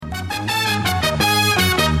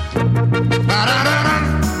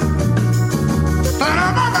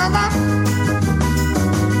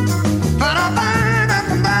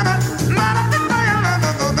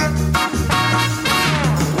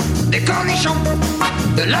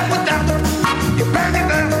de la moutarde, du pain du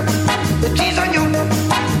beurre, des petits oignons,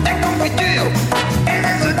 des confitures et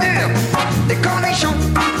des œufs durs, des cornichons,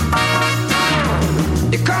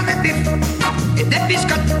 des cornets de bif et des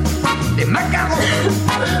biscottes, des macarons,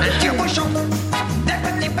 des tire-bouchons, des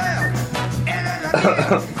petits beurres et des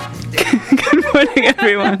Good morning,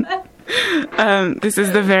 everyone. This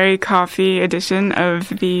is the very coffee edition of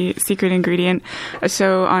The Secret Ingredient, a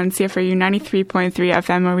show on CFRU 93.3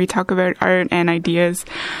 FM where we talk about art and ideas.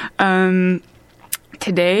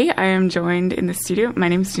 Today, I am joined in the studio. My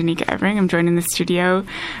name is Janika Evering. I'm joined in the studio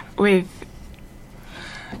with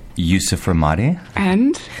Yusuf Ramadi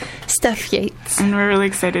and Steph Yates. And we're really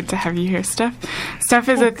excited to have you here, Steph. Steph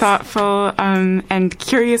is a thoughtful and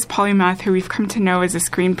curious polymath who we've come to know as a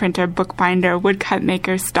screen printer, bookbinder, woodcut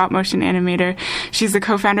maker, stop-motion animator. She's the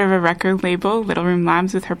co-founder of a record label, Little Room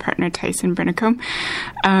Labs, with her partner Tyson Brinicombe.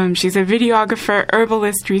 She's a videographer,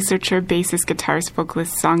 herbalist, researcher, bassist, guitarist,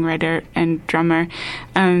 vocalist, songwriter, and drummer.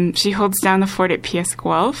 She holds down the fort at PS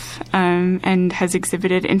Guelph and has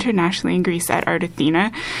exhibited internationally in Greece at Art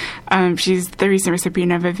Athena. She's the recent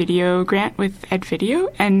recipient of a video grant with Ed Video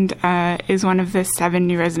and is one of the 7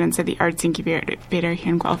 new residents of the Arts Incubator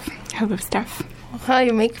here in Guelph. Hello, Steph. Wow,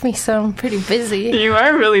 you make me sound pretty busy. You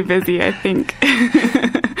are really busy, I think.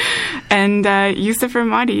 And Yusuf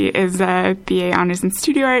Ramadi is a BA Honours in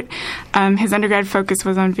Studio Art. His undergrad focus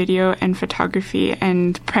was on video and photography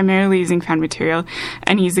and primarily using found material.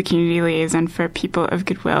 And he's a community liaison for People of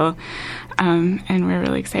Goodwill. And we're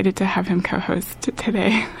really excited to have him co-host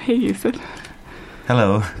today. Hey, Yusuf.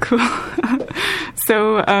 Hello. Cool.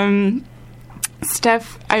 So,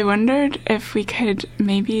 Steph, I wondered if we could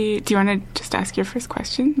maybe... Do you want to just ask your first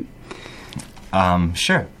question?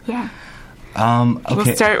 Sure. Yeah. Okay.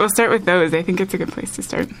 We'll start with those. I think it's a good place to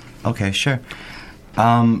start. Okay, sure.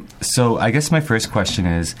 So I guess my first question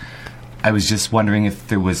is, I was just wondering if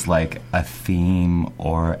there was like a theme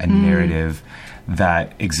or a narrative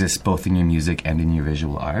that exists both in your music and in your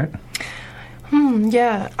visual art.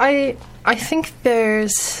 Yeah, I think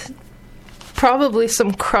there's probably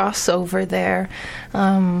some crossover there.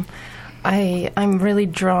 I'm really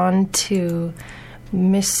drawn to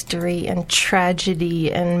mystery and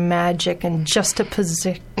tragedy and magic and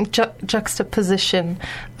juxtaposition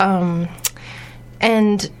and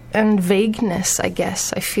vagueness, I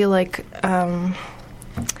guess. I feel like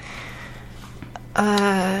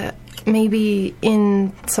maybe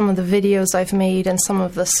in some of the videos I've made and some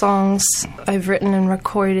of the songs I've written and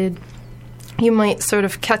recorded, you might sort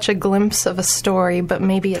of catch a glimpse of a story, but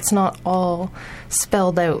maybe it's not all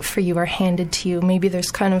spelled out for you or handed to you. Maybe there's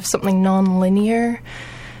kind of something non-linear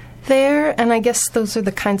there, and I guess those are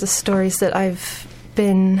the kinds of stories that I've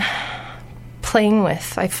been playing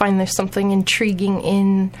with. I find there's something intriguing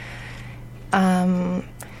in,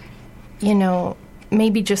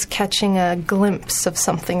 maybe just catching a glimpse of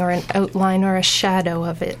something or an outline or a shadow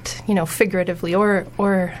of it, figuratively or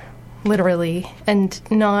literally, and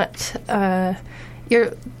not the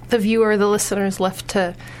viewer or the listener is left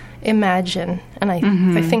to imagine. And I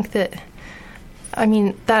think that,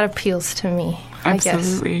 that appeals to me.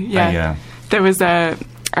 Absolutely. I guess. Yeah. There was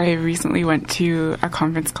I recently went to a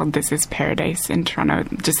conference called This Is Paradise in Toronto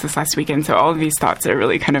just this last weekend, so all of these thoughts are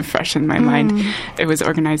really kind of fresh in my mind. It was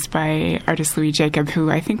organized by artist Louis Jacob, who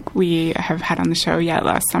I think we have had on the show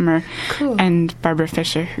last summer, and Barbara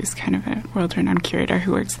Fisher, who's kind of a world-renowned curator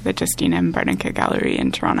who works at the Justine M. Barnica Gallery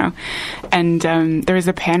in Toronto. And there was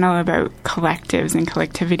a panel about collectives and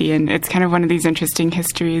collectivity, and it's kind of one of these interesting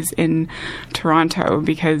histories in Toronto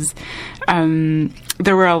because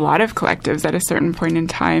there were a lot of collectives at a certain point in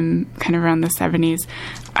time, kind of around the 70s.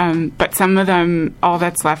 But some of them, all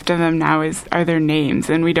that's left of them now are their names,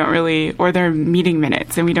 and we don't really, or their meeting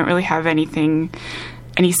minutes, and we don't really have any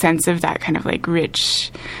sense of that kind of like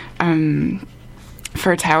rich,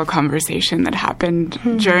 fertile conversation that happened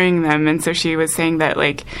during them. And so she was saying that,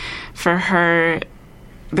 like, for her,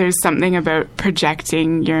 there's something about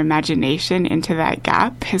projecting your imagination into that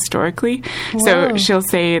gap historically. Whoa. So she'll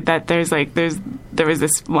say that there was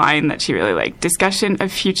this line that she really liked: discussion of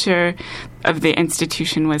future of the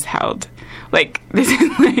institution was held. Like, this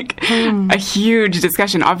is like a huge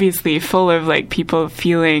discussion, obviously full of like people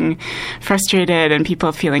feeling frustrated and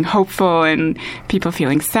people feeling hopeful and people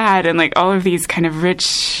feeling sad and like all of these kind of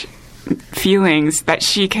rich feelings that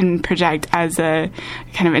she can project as a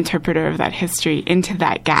kind of interpreter of that history into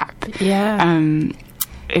that gap. Yeah.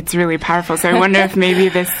 It's really powerful. So I wonder if maybe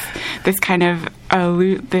this kind of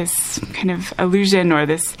illusion or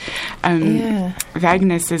this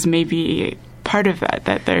vagueness is maybe part of that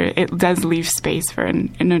it does leave space for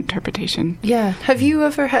an interpretation. Yeah. Have you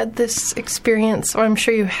ever had this experience, or I'm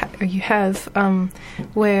sure you have,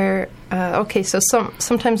 where, so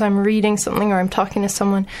sometimes I'm reading something or I'm talking to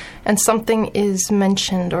someone and something is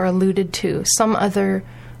mentioned or alluded to, some other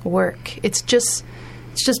work. It's just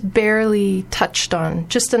barely touched on,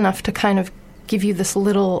 just enough to kind of give you this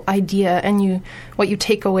little idea, and what you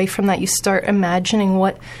take away from that, you start imagining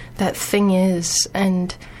what that thing is.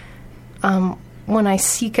 And when I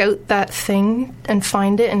seek out that thing and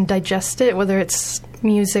find it and digest it, whether it's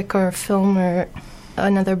music or film or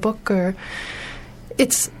another book, or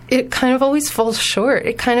it kind of always falls short.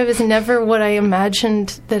 It kind of is never what I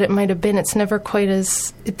imagined that it might have been. It's never quite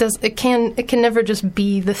as it can never just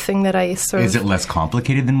be the thing that I sort of. Is it less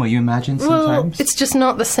complicated than what you imagined sometimes? Well, it's just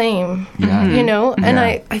not the same. Yeah. You know? And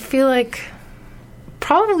Yeah. I feel like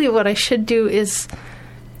probably what I should do is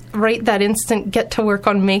right that instant get to work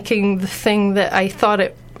on making the thing that I thought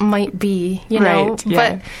it might be, you know? Right,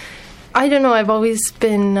 yeah. But I don't know, I've always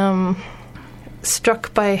been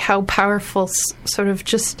struck by how powerful sort of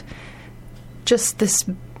just this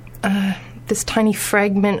tiny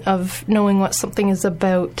fragment of knowing what something is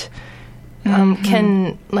about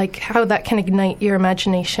can, like, how that can ignite your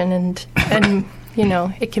imagination and you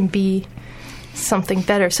know, it can be something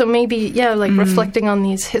better. So maybe, reflecting on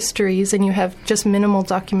these histories, and you have just minimal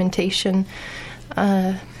documentation.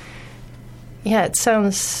 It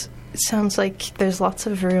sounds like there's lots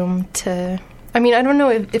of room to. I mean, I don't know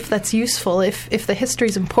if that's useful. If the history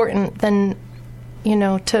is important, then, you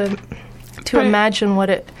know, to imagine what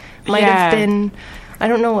it might have been. I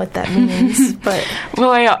don't know what that means, but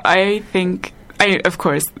well, I think of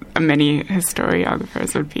course many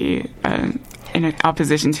historiographers would be in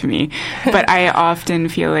opposition to me, but I often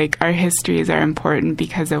feel like our histories are important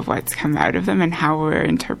because of what's come out of them and how we're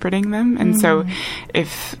interpreting them. And so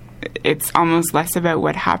if it's almost less about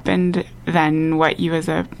what happened than what you as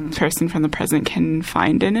a person from the present can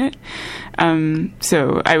find in it.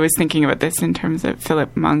 So I was thinking about this in terms of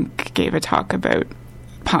Philip Monk gave a talk about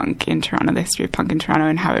punk in Toronto, the history of punk in Toronto,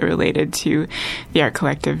 and how it related to the art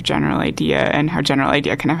collective General Idea, and how General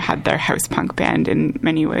Idea kind of had their house punk band in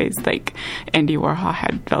many ways, like Andy Warhol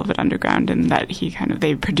had Velvet Underground, and that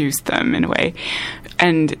they produced them in a way.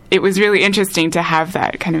 And it was really interesting to have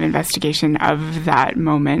that kind of investigation of that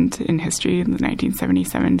moment in history in the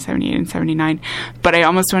 1977, 78, and 79. But I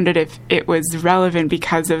almost wondered if it was relevant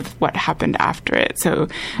because of what happened after it. So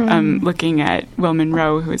looking at Will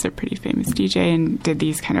Monroe, who was a pretty famous DJ and did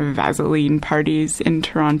these kind of Vaseline parties in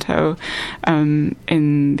Toronto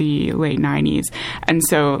in the late 90s. And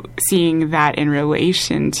so seeing that in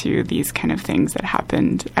relation to these kind of things that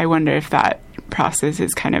happened, I wonder if that process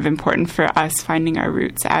is kind of important for us finding our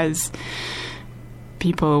roots as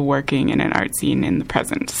people working in an art scene in the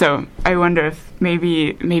present. So I wonder if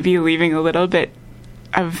maybe leaving a little bit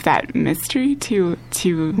of that mystery to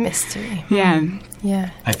mystery.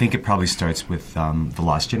 Yeah. I think it probably starts with the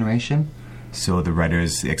Lost Generation. So the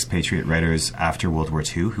writers, the expatriate writers after World War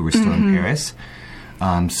II who were still in Paris.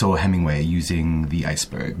 So Hemingway using the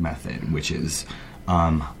iceberg method, which is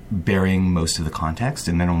burying most of the context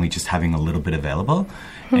and then only just having a little bit available,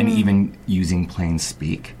 and even using plain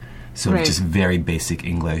speak. So just very basic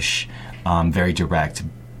English, very direct,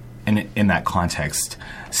 and in that context,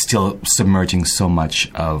 still submerging so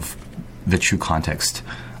much of the true context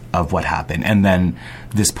of what happened. And then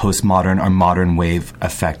this postmodern or modern wave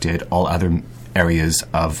affected all other areas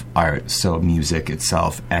of art, so music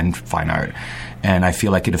itself and fine art. And I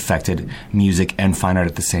feel like it affected music and fine art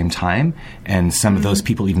at the same time. And some of those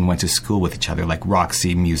people even went to school with each other, like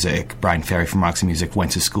Roxy Music. Brian Ferry from Roxy Music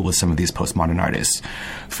went to school with some of these postmodern artists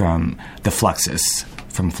from Fluxus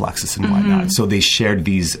and whatnot. So they shared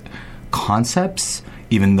these concepts.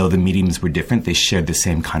 Even though the mediums were different, they shared the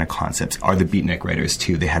same kind of concepts. Are the beatnik writers,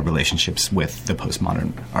 too. They had relationships with the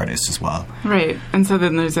postmodern artists as well. Right. And so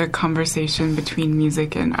then there's a conversation between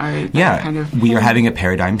music and art. Yeah. We are having a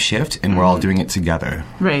paradigm shift, and we're all doing it together.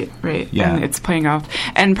 Right. Yeah. And it's playing off.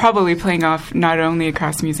 And probably playing off not only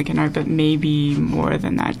across music and art, but maybe more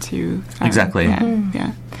than that, too. Exactly.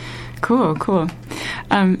 Yeah. Cool.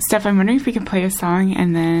 Steph, I'm wondering if we can play a song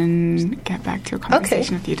and then get back to a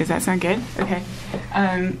conversation with you. Does that sound good? Okay.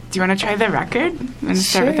 Do you want to try the record? I'm going to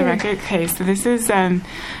start with the record. Okay, so this is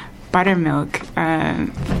Buttermilk.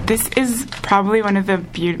 This is probably one of the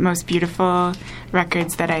most beautiful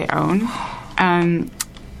records that I own.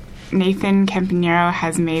 Nathan Campanero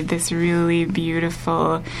has made this really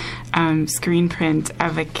beautiful screen print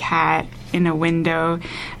of a cat in a window,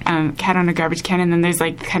 cat on a garbage can, and then there's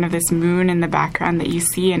like kind of this moon in the background that you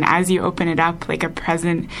see, and as you open it up, like a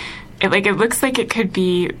present it looks like it could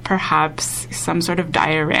be perhaps some sort of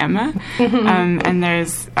diorama, and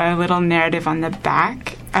there's a little narrative on the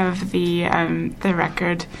back of the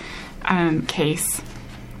record case,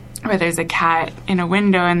 where there's a cat in a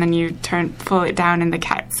window, and then you pull it down, and the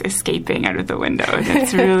cat's escaping out of the window. And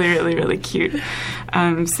it's really, really, really cute.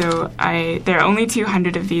 So there are only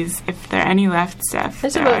 200 of these. If there are any left, Steph,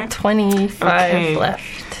 there's about 25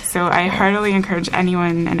 left. So I heartily encourage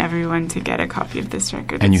anyone and everyone to get a copy of this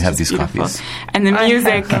record. And it's you have these beautiful. copies. And the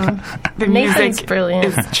music, Nathan's brilliant.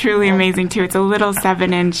 is truly amazing too. It's a little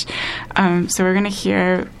 7-inch. So we're gonna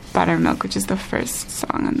hear Buttermilk, which is the first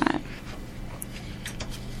song on that.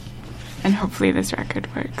 And hopefully this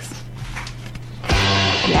record works.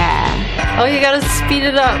 Yeah. Oh, you gotta speed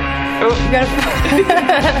it up. Oh, You gotta.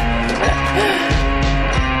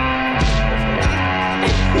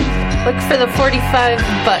 Look for the 45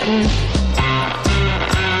 button.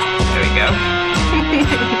 there we go.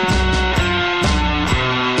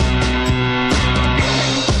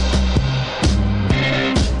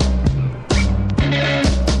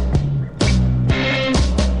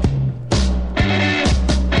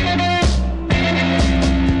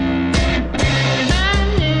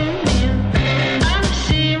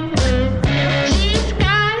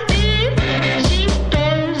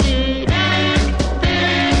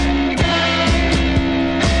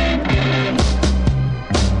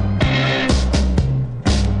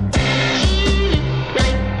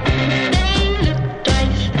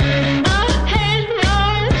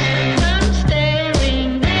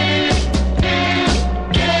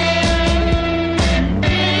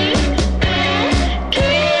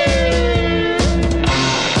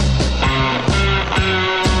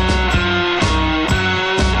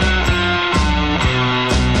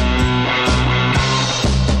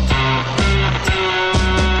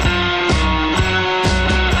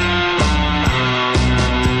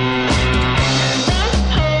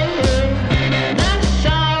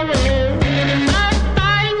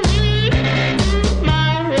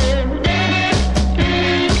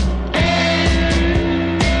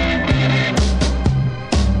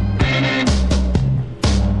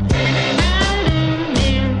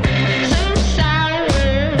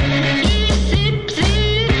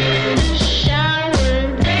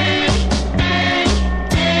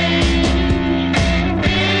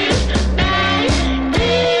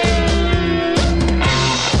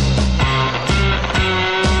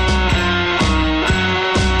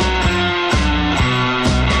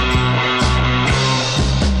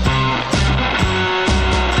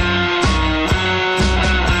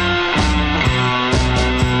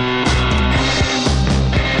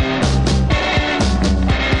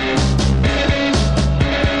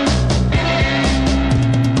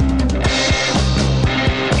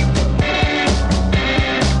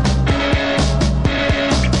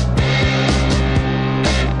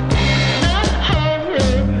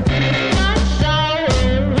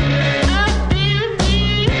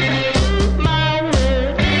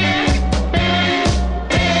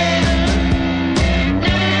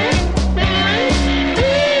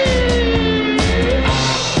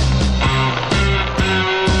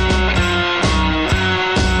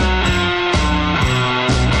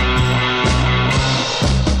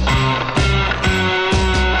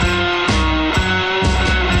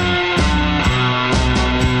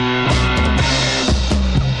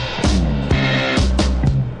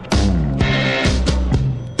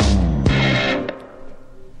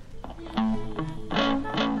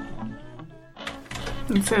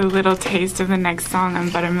 It's a little taste of the next song on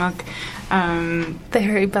Buttermilk. The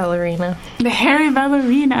hairy ballerina. The hairy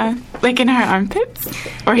ballerina. Like in her armpits?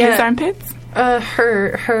 Or his armpits?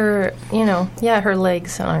 Her, her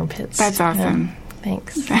legs and armpits. That's awesome. Yeah,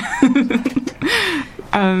 thanks.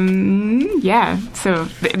 So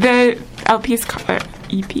the LP is called,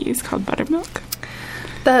 EP is called Buttermilk.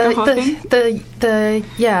 I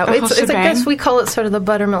guess we call it sort of the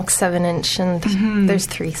Buttermilk 7-inch, and there's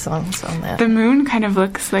 3 songs on that. The moon kind of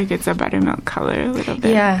looks like it's a buttermilk color a little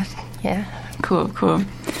bit. Yeah. Cool.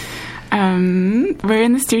 We're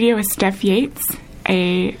in the studio with Steph Yates,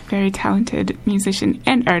 a very talented musician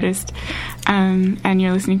and artist, and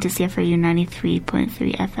you're listening to CFRU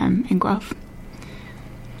 93.3 FM in Guelph.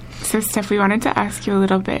 So, Steph, we wanted to ask you a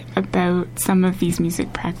little bit about some of these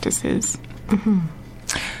music practices. Mm-hmm.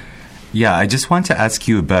 Yeah, I just want to ask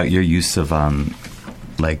you about your use of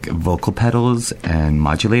vocal pedals and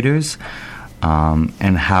modulators,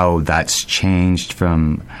 and how that's changed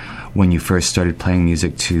from when you first started playing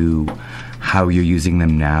music to how you're using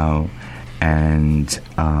them now, and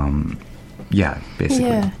basically.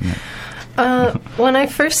 Yeah. When I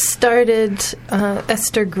first started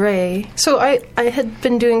Esther Gray, so I had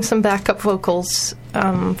been doing some backup vocals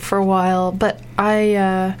for a while, but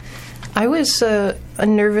I was a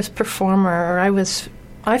nervous performer.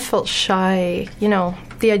 I felt shy. You know,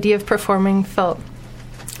 the idea of performing felt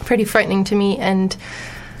pretty frightening to me, and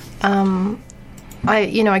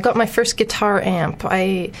I got my first guitar amp.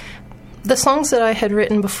 The songs that I had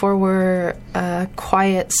written before were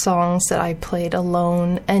quiet songs that I played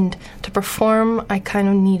alone, and to perform, I kind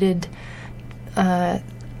of needed,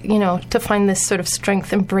 to find this sort of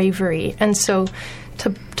strength and bravery. And so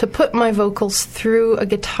to put my vocals through a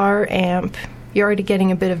guitar amp, you're already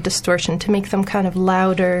getting a bit of distortion. To make them kind of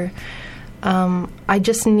louder, I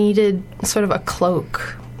just needed sort of a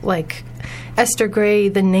cloak. Like Esther Gray,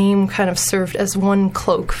 the name kind of served as one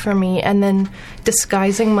cloak for me, and then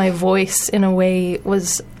disguising my voice in a way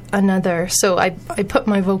was another. So I put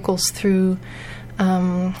my vocals through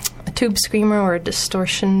a tube screamer or a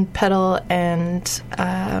distortion pedal and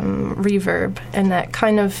reverb, and that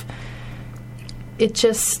kind of, it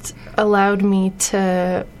just allowed me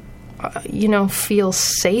to, feel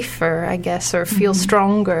safer, I guess, or feel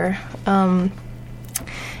stronger.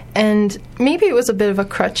 And maybe it was a bit of a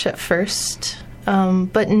crutch at first,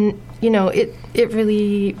 but it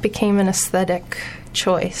really became an aesthetic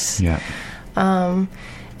choice. Yeah. And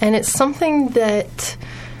it's something that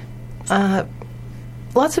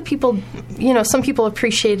lots of people, some people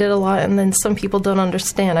appreciate it a lot, and then some people don't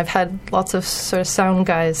understand. I've had lots of sort of sound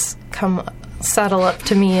guys saddle up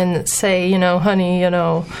to me and say, honey, you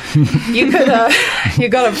got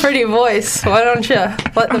a pretty voice. Why don't you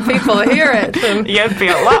let the people hear it? And you'd be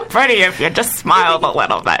a lot prettier if you just smiled a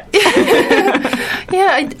little bit.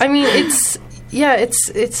 Yeah, I mean, it's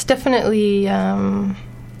definitely,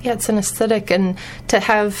 it's an aesthetic, and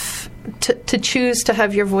to choose to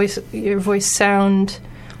have your voice sound,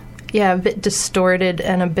 a bit distorted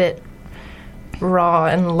and a bit raw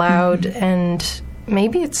and loud, and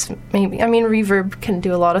maybe reverb can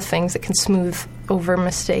do a lot of things. It can smooth over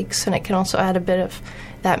mistakes, and it can also add a bit of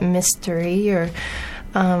that mystery, or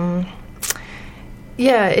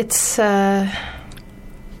it's I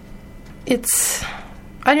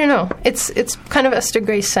don't know. It's kind of Esther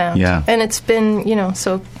Gray's sound. Yeah. And it's been,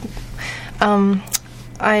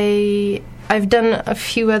 I've done a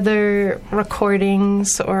few other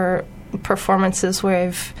recordings or performances where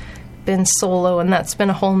I've been solo, and that's been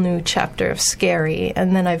a whole new chapter of scary.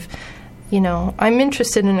 And then I'm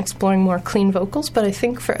interested in exploring more clean vocals, but I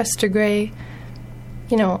think for Esther Gray,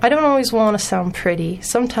 I don't always want to sound pretty.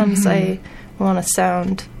 Sometimes I want to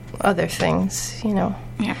sound other things, Yeah.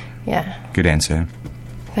 Yeah. Good answer.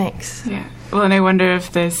 Thanks. Yeah. Well, and I wonder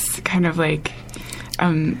if this kind of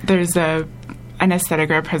there's an aesthetic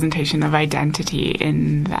representation of identity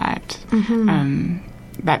in that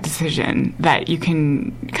that decision that you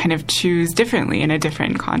can kind of choose differently in a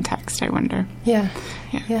different context, I wonder. Yeah.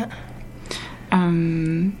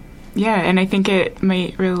 And I think it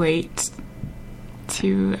might relate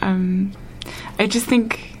to, I just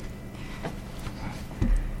think,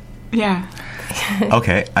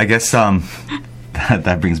 Okay, I guess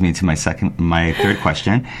that brings me to my third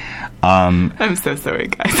question. I'm so sorry,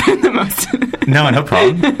 guys. I'm the most. No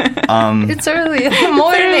problem. It's early in the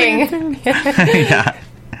morning. Yeah.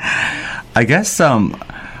 I guess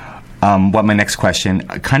what my next question,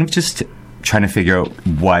 kind of just trying to figure out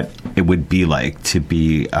what it would be like to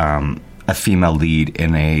be a female lead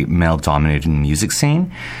in a male-dominated music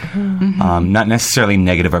scene. Not necessarily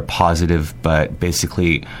negative or positive, but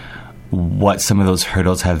basically what some of those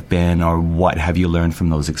hurdles have been, or what have you learned from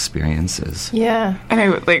those experiences? Yeah. And I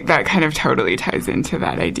would that kind of totally ties into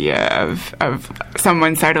that idea of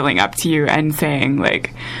someone sidling up to you and saying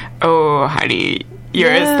oh, honey,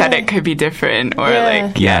 your aesthetic could be different, or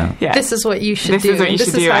this is what you should do. This is what you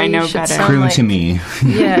should do. I know better. Prove to me.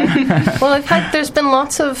 Yeah. Well, there's been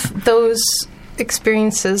lots of those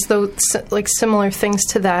experiences, though, similar things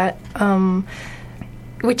to that,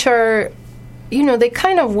 which are, they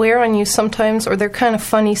kind of wear on you sometimes, or they're kind of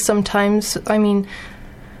funny sometimes. I mean,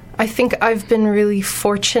 I think I've been really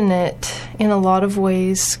fortunate in a lot of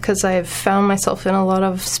ways, because I've found myself in a lot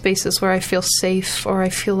of spaces where I feel safe, or I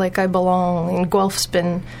feel like I belong. And Guelph's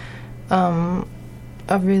been a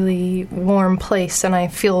really warm place, and I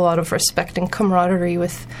feel a lot of respect and camaraderie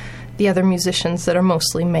with the other musicians that are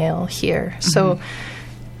mostly male here. So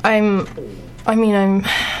a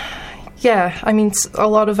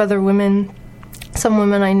lot of other women, some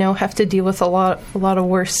women I know have to deal with a lot of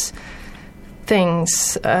worse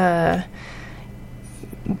things.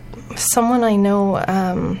 Someone I know,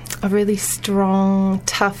 a really strong,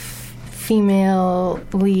 tough female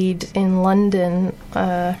lead in London.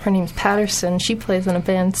 Her name's Patterson. She plays in a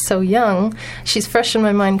band So Young. She's fresh in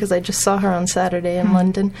my mind because I just saw her on Saturday in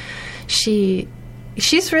London. She's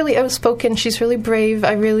really outspoken. She's really brave.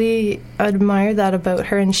 I really admire that about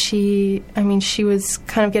her. And she was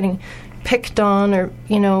kind of getting picked on, or,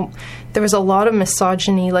 you know, there was a lot of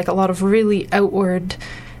misogyny, like a lot of really outward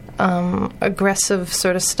aggressive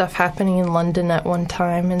sort of stuff happening in London at one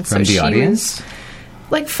time. And from the audience?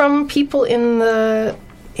 Like from people in the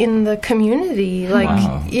community, like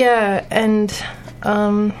wow. Yeah, and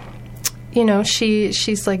you know,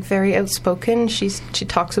 she's like very outspoken. She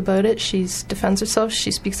talks about it. She defends herself.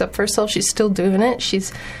 She speaks up for herself. She's still doing it.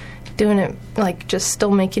 She's doing it like just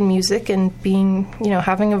still making music and being, you know,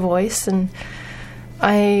 having a voice. And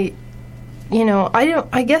I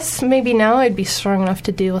guess maybe now I'd be strong enough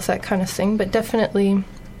to deal with that kind of thing, but definitely,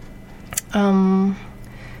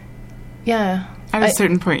 yeah. At a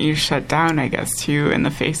certain point, you shut down, I guess, too, in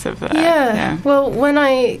the face of that. Yeah. Well, when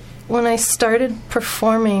I started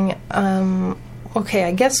performing,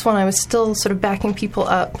 I guess when I was still sort of backing people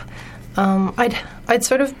up, I'd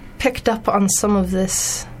sort of picked up on some of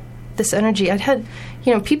this energy. I'd had,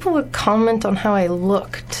 you know, people would comment on how I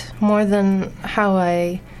looked more than how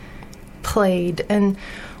I played. And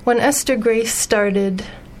when Esther Grace started,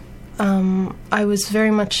 I was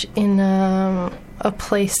very much in a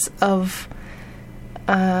place of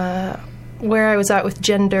where I was at with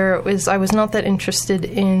gender. I was not that interested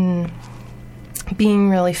in being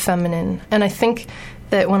really feminine. And I think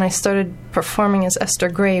that when I started performing as Esther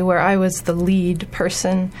Gray, where I was the lead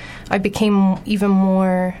person, I became even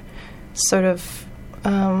more sort of,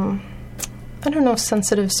 I don't know if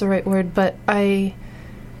sensitive is the right word, but I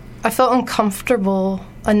felt uncomfortable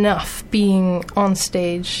enough being on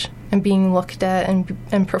stage and being looked at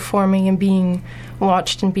and performing and being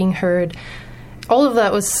watched and being heard. All of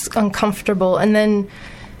that was uncomfortable. And then,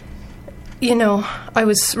 you know, I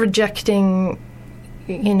was rejecting,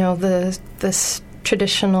 you know, this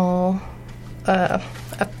traditional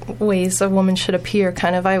ways a woman should appear,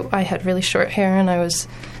 kind of. I had really short hair, and I was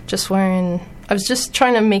just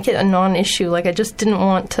trying to make it a non-issue. Like, I just didn't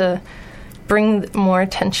want to bring more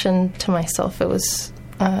attention to myself. It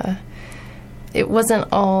wasn't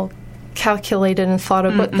all calculated and thought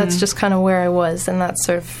about. That's just kind of where I was, and that's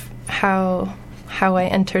sort of how I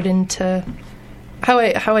entered into how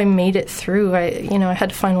I made it through. I had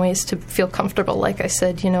to find ways to feel comfortable. Like I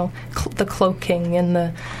said, you know, the cloaking and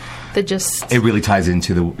the just. It really ties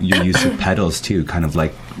into your use of pedals too, kind of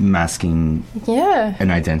like masking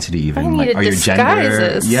an identity, even like or your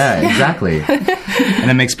gender. Yeah, exactly.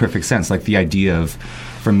 And it makes perfect sense. Like the idea of,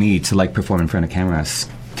 for me, to like perform in front of cameras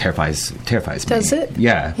terrifies me. Does it?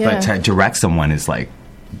 Yeah, but to direct someone is like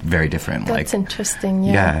very different. That's like, interesting.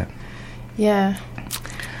 Yeah. Yeah,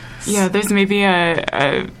 there's maybe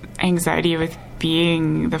a anxiety with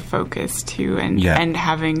being the focus too, and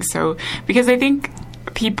having because I think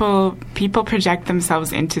people project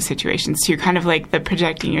themselves into situations too, kind of like the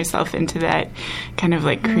projecting yourself into that kind of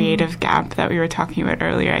like creative gap that we were talking about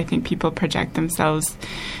earlier. I think people project themselves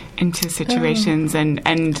into situations and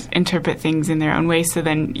interpret things in their own way. So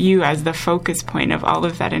then you, as the focus point of all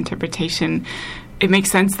of that interpretation, it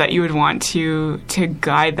makes sense that you would want to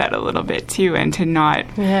guide that a little bit too, and to not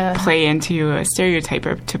play into a stereotype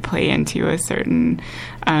or to play into a certain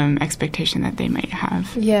expectation that they might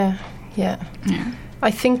have. Yeah.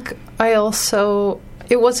 I think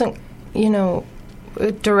it wasn't, you know,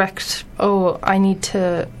 direct, I need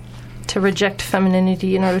to reject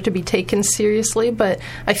femininity in order to be taken seriously, but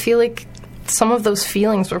I feel like some of those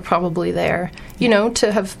feelings were probably there, you know,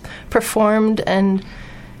 to have performed and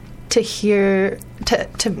to hear, to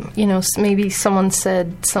you know, maybe someone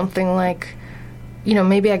said something like, you know,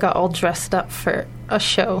 maybe I got all dressed up for a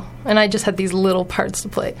show and I just had these little parts to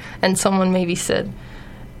play, and someone maybe said,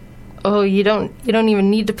 oh, you don't even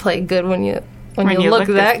need to play good when you look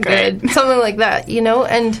that good. Something like that, you know.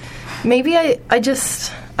 And maybe I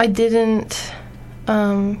didn't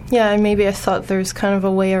maybe I thought there's kind of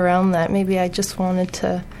a way around that. Maybe I just wanted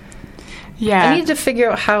to I needed to figure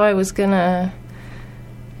out how I was gonna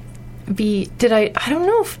be. Did I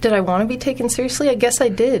want to be taken seriously? I guess I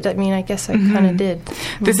did. I mean, I guess I kind of did.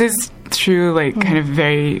 This is true, like, kind of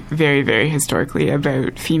very, very, very historically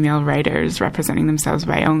about female writers representing themselves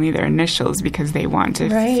by only their initials because they want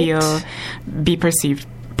to be perceived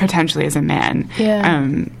potentially as a man.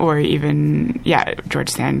 Or even, George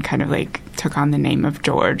Sand kind of like took on the name of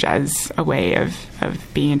George as a way of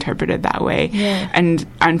being interpreted that way. And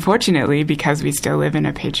unfortunately, because we still live in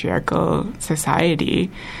a patriarchal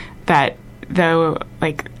society, that though,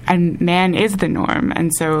 like, a man is the norm,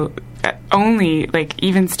 and so only, like,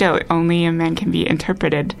 even still, only a man can be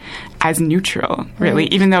interpreted as neutral, really,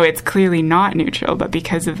 Right. even though it's clearly not neutral, but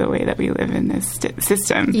because of the way that we live in this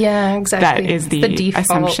system. Yeah, exactly. That is the default.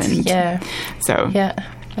 assumption. Yeah. So, Yeah,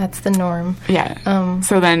 that's the norm. yeah.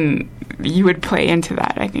 So then you would play into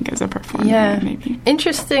that, I think, as a performer, Yeah. maybe.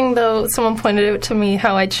 Interesting, though, someone pointed out to me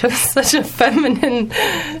how I chose such a feminine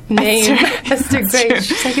name, Esther Gray. true.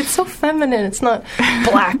 She's like, it's so feminine. It's not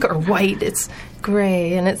black or white. It's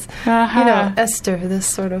gray. And it's, Esther, this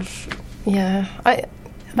sort of, I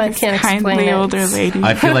can't explain Kindly it. older lady.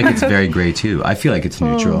 I feel like it's very gray too. I feel like it's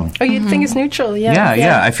neutral. Oh, you think it's neutral? Yeah.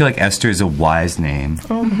 Yeah. I feel like Esther is a wise name.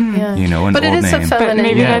 Yeah. You know, an But it old is name. a feminine But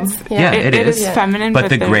maybe name. that's it is. feminine, But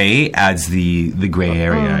the there's- gray adds the gray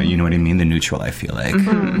area. You know what I mean? The neutral, I feel like.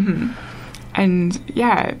 And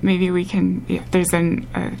maybe we can. Yeah, there's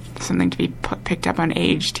something to be picked up on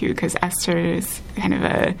age too, because Esther is kind of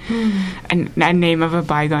a name of a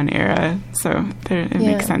bygone era. So it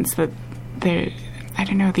makes sense that there. I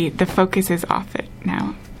don't know. The focus is off it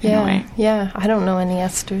now. In a way. Yeah. I don't know any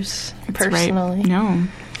Esthers It's personally. Right. No,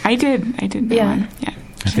 I did. know Yeah. one. Yeah.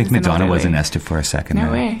 I think She was Madonna was an elderly. Esther for a second. No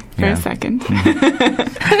there. way. For Yeah. a second.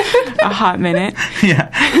 A hot minute. Yeah.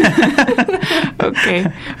 Okay.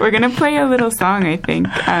 We're going to play a little song, I think,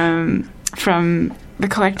 from the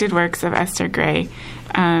collected works of Esther Gray.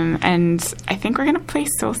 And I think we're going to play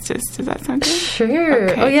Solstice. Does that sound good? Sure.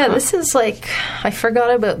 Okay, Oh, yeah, cool. this is like, I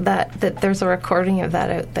forgot about that there's a recording of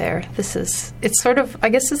that out there. It's sort of, I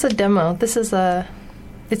guess it's a demo.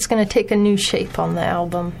 It's going to take a new shape on the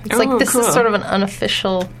album. It's like, Oh, this cool. is sort of an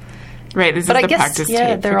unofficial, Right, this but is I the guess, practice yeah,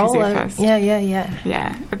 tape they're for all Kazoo out. Fest. Yeah.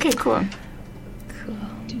 Yeah. Okay, cool.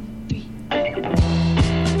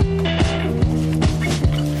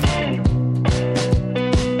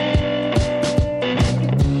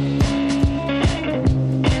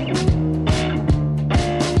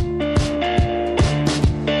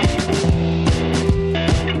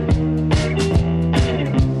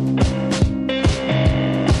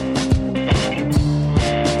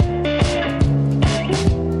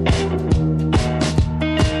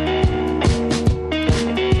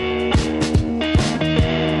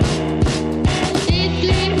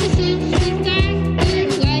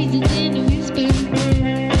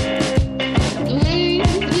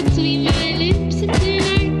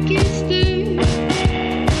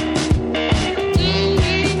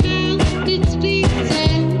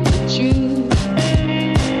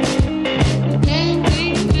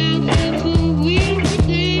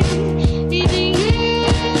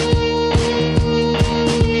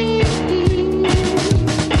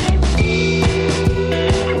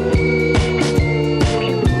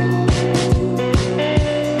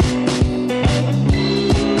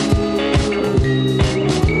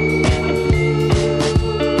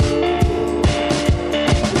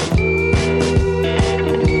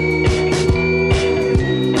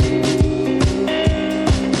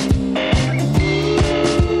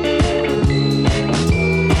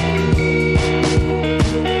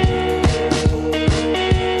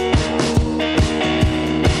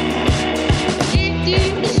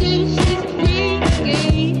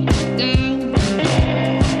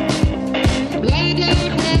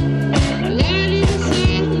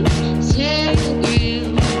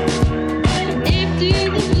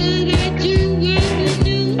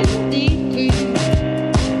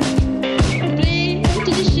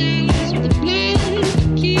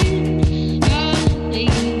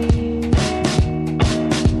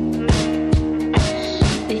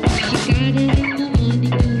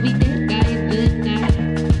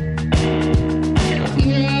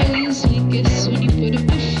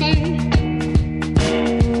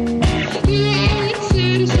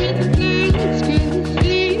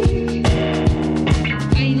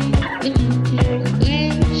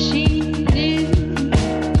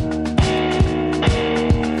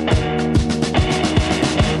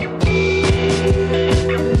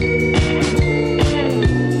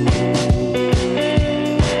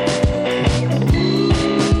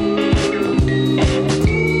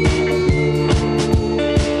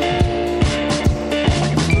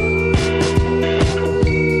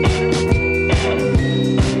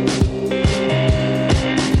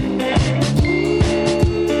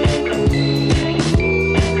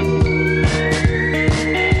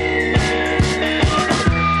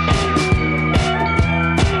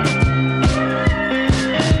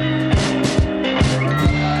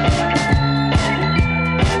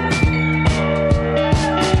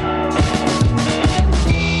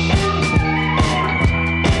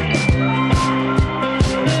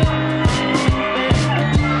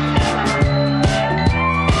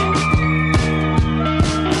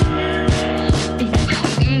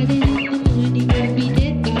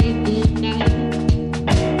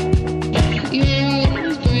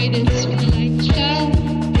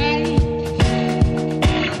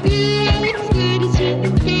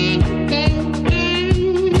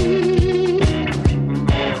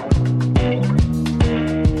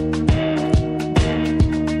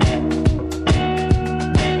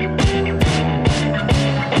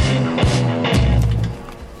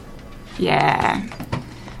 Yeah.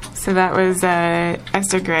 So that was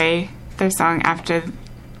Esther Gray, their song After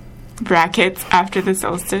the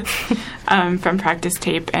Solstice, from Practice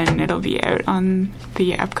Tape, and it'll be out on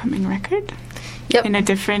the upcoming record in a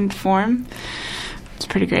different form. It's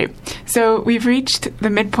pretty great. So we've reached the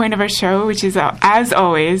midpoint of our show, which is, as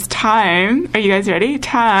always, time. Are you guys ready?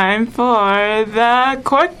 Time for the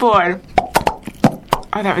corkboard.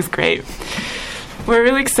 Oh, that was great. We're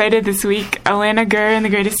really excited this week. Alana Gurr and the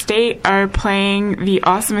Great Estate are playing the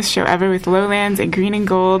awesomest show ever with Lowlands and Green and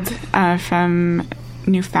Gold from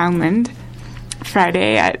Newfoundland,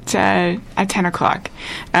 Friday at 10 o'clock.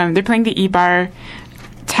 They're playing the E-Bar,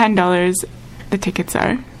 $10 the tickets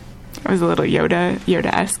are. It was a little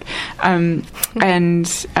Yoda-esque. And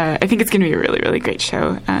I think it's going to be a really, really great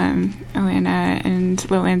show. Alana and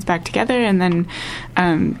Lowlands back together, and then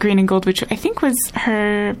Green and Gold, which I think was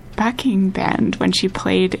her backing band when she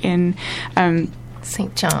played in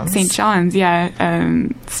St. John's. St. John's, yeah.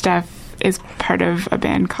 Steph is part of a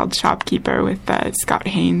band called Shopkeeper with Scott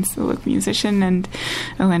Haynes, the local musician, and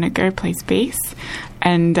Alana Gurr plays bass.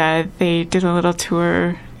 And they did a little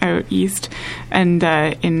tour out east, and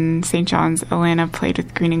in St. John's, Alana played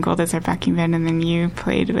with Green and Gold as her backing band, and then you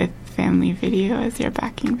played with Family Video as your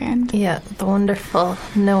backing band. Yeah, the wonderful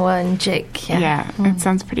Noah and Jake. Yeah, it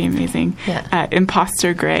sounds pretty amazing. Yeah.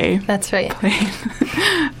 Imposter Gray. That's right. Played.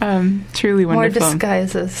 Truly wonderful. More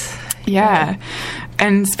disguises. Yeah.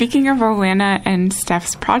 And speaking of Alana and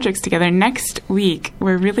Steph's projects together, next week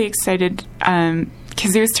we're really excited.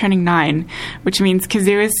 Kazoo is turning 9, which means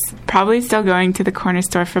Kazoo is probably still going to the corner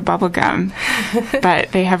store for bubble gum,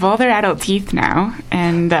 but they have all their adult teeth now,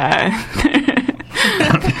 and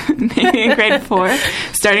maybe in grade 4,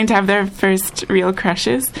 starting to have their first real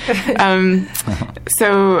crushes.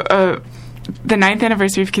 So the 9th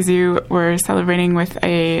anniversary of Kazoo, we're celebrating with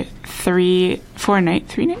a 3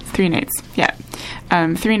 nights. Yeah.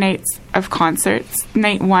 3 nights of concerts.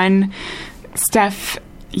 Night 1, Steph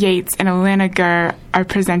Yates and Alana Gurr are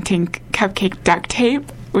presenting Cupcake Duct Tape,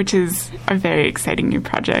 which is a very exciting new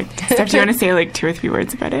project. Steph, do you want to say 2 or 3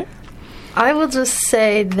 words about it? I will just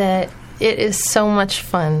say that it is so much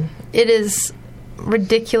fun. It is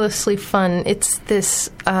ridiculously fun. It's this.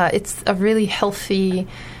 It's a really healthy,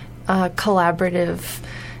 collaborative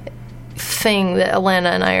thing that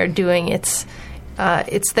Alana and I are doing. It's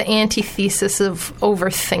the antithesis of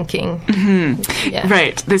overthinking. Mm-hmm. Yeah.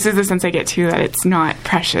 Right. This is the sense I get, too, that it's not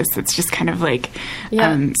precious. It's just kind of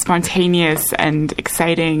spontaneous and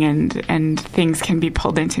exciting, and things can be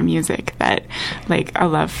pulled into music that, a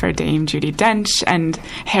love for Dame Judi Dench and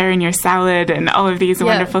Hair in Your Salad and all of these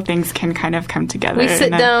wonderful things can kind of come together. We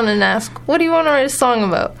sit down and ask, what do you want to write a song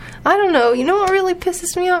about? I don't know. You know what really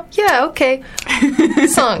pisses me off? Yeah, okay.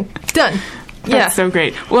 Song. Done. That's so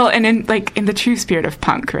great. Well, and in the true spirit of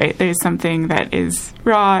punk, right? There's something that is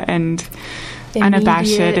raw and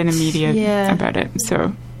unabashed and immediate about it.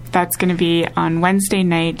 So that's going to be on Wednesday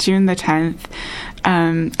night, June the 10th,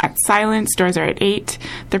 at Silence. Doors are at 8.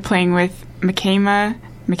 They're playing with Macamia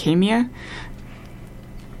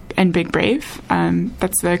and Big Brave.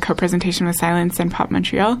 That's the co-presentation with Silence and Pop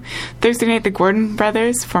Montreal. Thursday night, the Gordon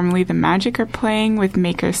Brothers, formerly The Magic, are playing with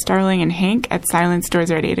Maker, Starling, and Hank at Silence.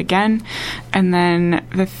 Doors are at 8 again. And then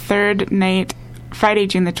the third night, Friday,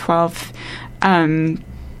 June the 12th,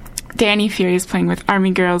 Danny Fury is playing with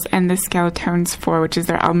Army Girls and the Skeletones 4, which is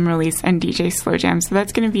their album release, and DJ Slow Jam. So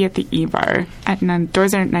that's going to be at the E-Bar.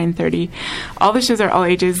 Doors are at 9:30. All the shows are all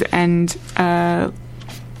ages and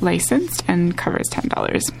licensed, and cover is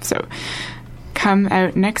 $10. So come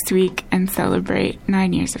out next week and celebrate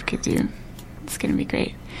 9 years of Kazoo. It's going to be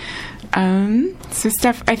great. So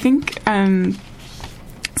Steph, I think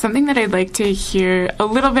something that I'd like to hear a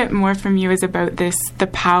little bit more from you is about the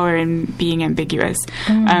power in being ambiguous.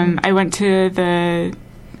 I went to the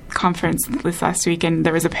conference this last week, and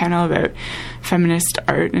there was a panel about feminist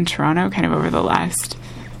art in Toronto kind of over the last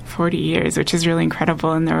 40 years, which is really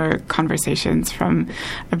incredible. And there were conversations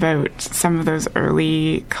about some of those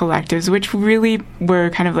early collectives, which really were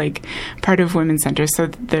kind of part of women's centers. So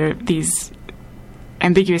there are these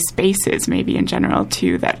ambiguous spaces, maybe in general,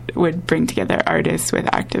 too, that would bring together artists with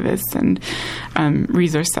activists and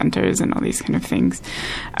resource centers and all these kind of things.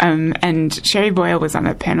 And Sherry Boyle was on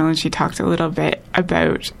that panel, and she talked a little bit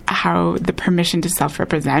about how the permission to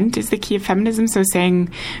self-represent is the key of feminism. So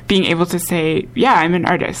being able to say, yeah, I'm an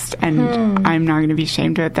artist, and I'm not going to be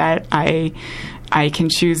ashamed of that. I can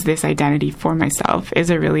choose this identity for myself is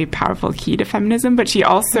a really powerful key to feminism. But she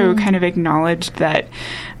also kind of acknowledged that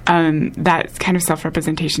that kind of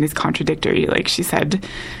self-representation is contradictory. Like she said,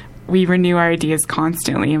 we renew our ideas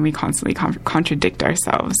constantly, and we constantly contradict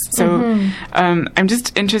ourselves. So I'm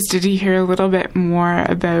just interested to hear a little bit more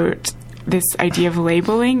about this idea of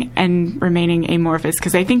labeling and remaining amorphous,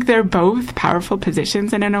 because I think they're both powerful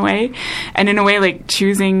positions in a way. And in a way, like,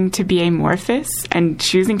 choosing to be amorphous and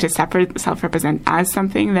choosing to self-represent as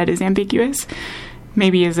something that is ambiguous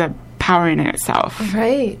maybe is a power in itself.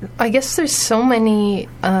 Right. I guess there's so many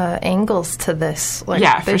angles to this. Like,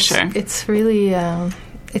 yeah, for sure. It's really,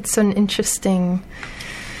 it's an interesting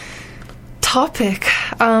topic.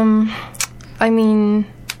 I mean,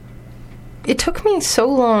 it took me so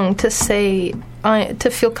long to say, to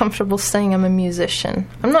feel comfortable saying I'm a musician.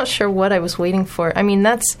 I'm not sure what I was waiting for. I mean,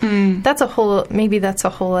 that's a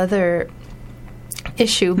whole other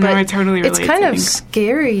issue, but no, I totally relate, it's kind of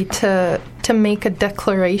scary to make a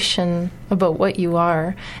declaration about what you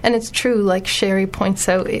are. And it's true, like Sherry points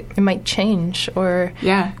out, it might change, or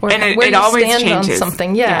and where it you always stand changes. on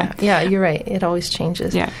something. Yeah, you're right. It always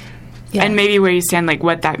changes. Yeah. And maybe where you stand, like,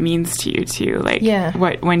 what that means to you, too. Like,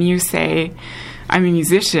 when you say, I'm a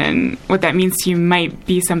musician, what that means to you might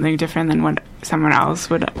be something different than what someone else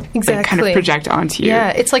would like, kind of project onto you. Yeah,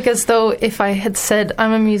 it's like as though if I had said,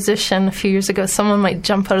 I'm a musician a few years ago, someone might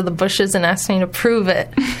jump out of the bushes and ask me to prove it.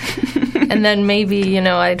 And then maybe,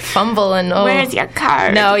 I'd fumble and, where's your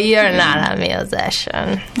card? No, you're not a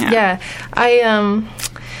musician. Yeah.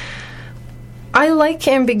 I like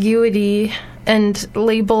ambiguity, and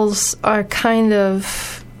labels are kind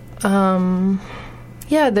of,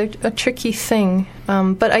 they're a tricky thing.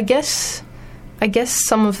 But I guess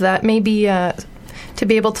some of that, maybe to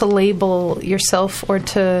be able to label yourself or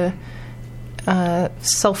to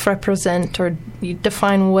self-represent or you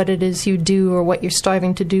define what it is you do or what you're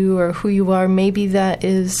striving to do or who you are, maybe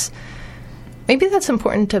that's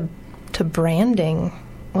important to branding.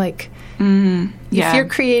 Like, if you're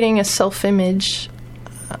creating a self-image,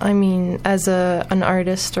 I mean, as an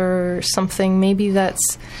artist or something, maybe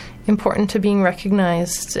that's important to being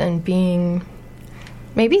recognized and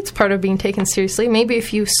maybe it's part of being taken seriously. Maybe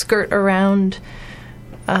if you skirt around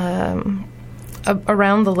the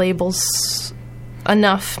labels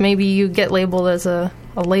enough, maybe you get labeled as a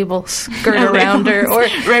label skirt arounder, or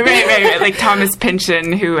right, like Thomas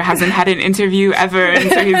Pynchon, who hasn't had an interview ever,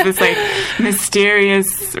 and so he's this like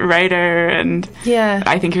mysterious writer, and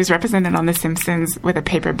I think he was represented on The Simpsons with a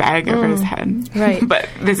paper bag over his head. Right, but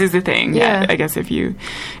this is the thing. Yeah, I guess if you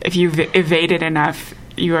evade it enough,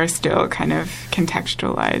 you are still kind of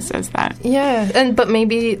contextualized as that. Yeah, but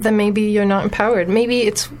maybe you're not empowered. Maybe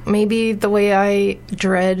the way I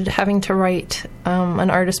dread having to write an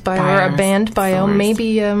artist bio or a band bio.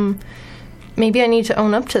 Maybe I need to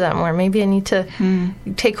own up to that more. Maybe I need to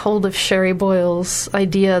take hold of Sherry Boyle's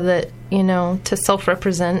idea that, to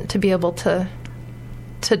self-represent, to be able to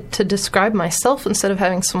describe myself instead of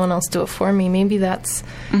having someone else do it for me. Maybe that's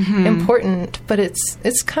important, but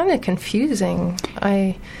it's kind of confusing.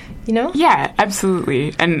 Yeah,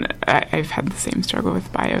 absolutely. And I've had the same struggle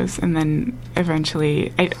with bios, and then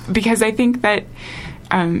eventually, because I think that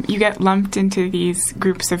you get lumped into these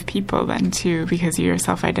groups of people then too, because you're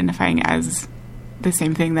self-identifying as the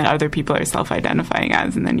same thing that other people are self-identifying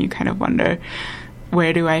as, and then you kind of wonder,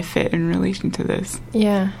 where do I fit in relation to this?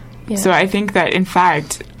 Yeah. So I think that, in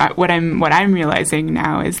fact, what I'm realizing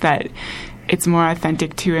now is that it's more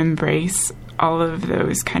authentic to embrace all of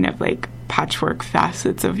those kind of like patchwork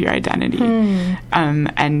facets of your identity,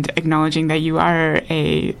 and acknowledging that you are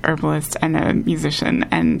a herbalist and a musician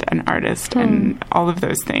and an artist and all of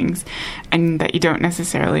those things, and that you don't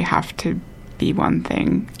necessarily have to be one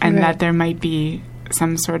thing, and that there might be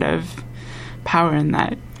some sort of power in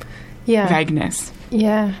that vagueness.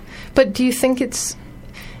 Yeah, but do you think it's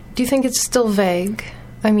still vague?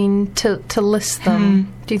 I mean, to list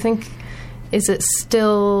them. Do you think is it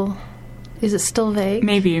still vague?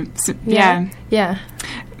 Maybe. Yeah.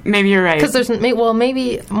 Maybe you're right. Because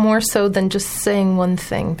maybe more so than just saying one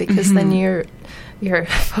thing, because then your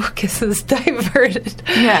focus is diverted.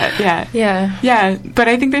 Yeah. But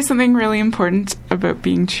I think there's something really important about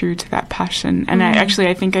bebeing true to that passion, and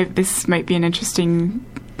I think this might be an interesting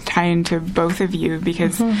tie into both of you,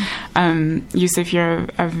 because Yusuf, you're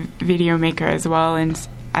a video maker as well, and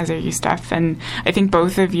as are you, Steph, and I think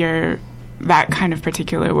both of that kind of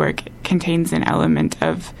particular work contains an element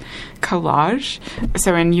of collage.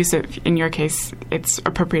 So in Yusuf, in your case, it's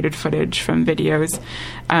appropriated footage from videos,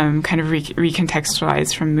 kind of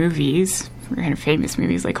recontextualized from movies, kind of famous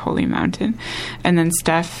movies like Holy Mountain. And then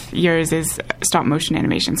Steph, yours is stop motion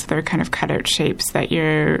animation, so they're kind of cut out shapes that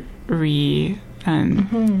you're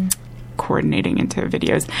coordinating into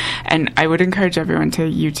videos. And I would encourage everyone to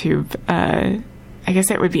YouTube I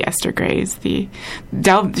guess it would be Esther Gray's.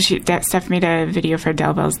 Steph made a video for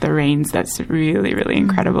Del Bell's The Rains that's really, really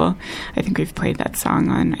incredible. I think we've played that song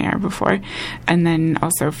on air before. And then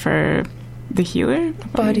also for The Healer?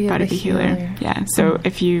 Body of the Healer. Yeah, so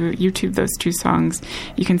if you YouTube those two songs,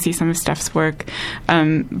 you can see some of Steph's work.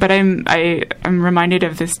 But I'm reminded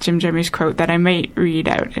of this Jim Jarmusch quote that I might read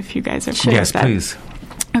out if you guys are cool with that. Yes, please.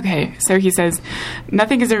 Okay, so he says,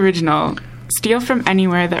 "Nothing is original. Steal from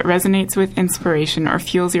anywhere that resonates with inspiration or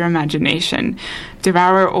fuels your imagination.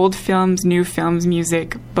 Devour old films, new films,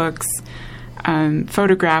 music, books,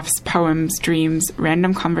 photographs, poems, dreams,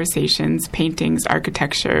 random conversations, paintings,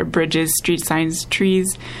 architecture, bridges, street signs,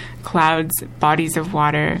 trees, clouds, bodies of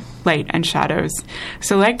water, light and shadows.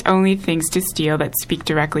 Select only things to steal that speak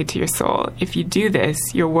directly to your soul. If you do this,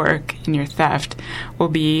 your work and your theft will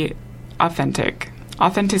be authentic.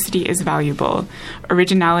 Authenticity is valuable.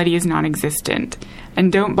 Originality is non-existent.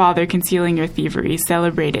 And don't bother concealing your thievery.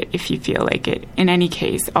 Celebrate it if you feel like it. In any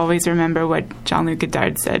case, always remember what Jean-Luc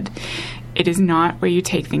Godard said. It is not where you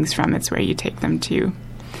take things from, it's where you take them to."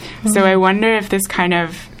 So I wonder if this kind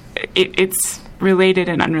of... It's related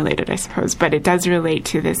and unrelated, I suppose, but it does relate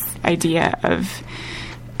to this idea of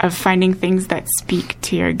finding things that speak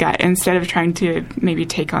to your gut instead of trying to maybe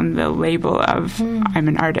take on the label of I'm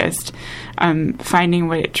an artist, finding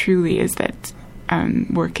what it truly is that's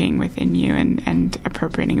working within you and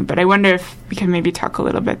appropriating it. But I wonder if we can maybe talk a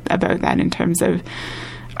little bit about that in terms of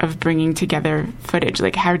bringing together footage.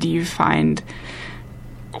 Like, how do you find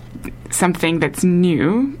something that's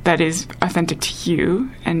new, that is authentic to you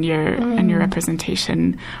and your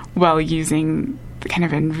representation, while using kind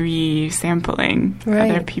of in re-sampling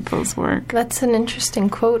other people's work? That's an interesting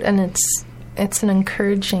quote, and it's an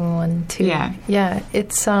encouraging one too. Yeah.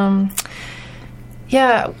 It's when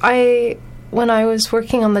I was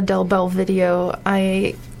working on the Del Bell video,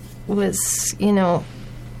 I was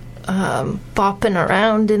bopping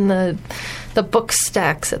around in the book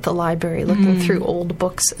stacks at the library, looking through old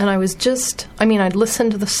books, and I was I'd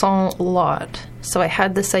listened to the song a lot, so I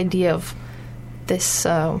had this idea of this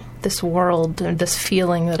world and this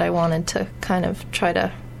feeling that I wanted to kind of try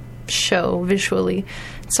to show visually.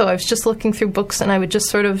 So I was just looking through books, and I would just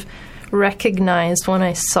sort of recognize when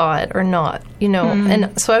I saw it or not,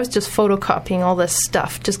 And so I was just photocopying all this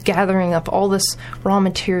stuff, just gathering up all this raw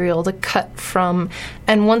material to cut from.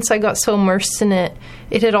 And once I got so immersed in it,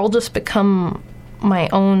 it had all just become my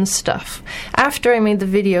own stuff. After I made the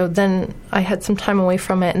video, then I had some time away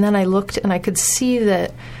from it, and then I looked and I could see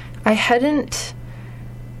that I hadn't...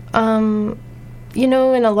 in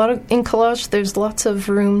collage, there's lots of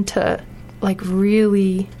room to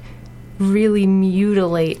really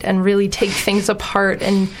mutilate and really take things apart.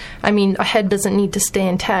 And a head doesn't need to stay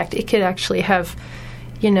intact. It could actually have,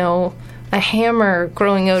 a hammer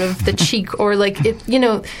growing out of the cheek, or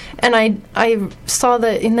and I saw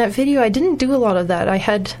that in that video I didn't do a lot of that. I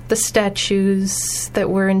had the statues that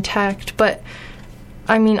were intact, but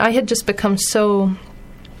I had just become so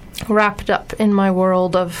wrapped up in my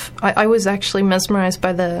world of... I was actually mesmerized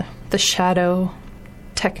by the shadow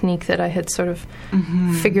technique that I had sort of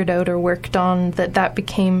figured out or worked on, that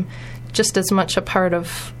became just as much a part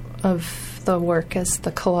of the work as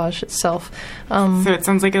the collage itself. So it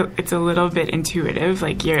sounds like it's a little bit intuitive,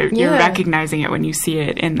 like you're recognizing it when you see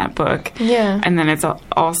it in that book. Yeah. And then it's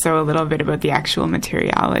also a little bit about the actual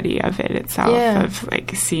materiality of it itself, of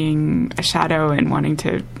like seeing a shadow and wanting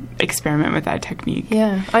to experiment with that technique.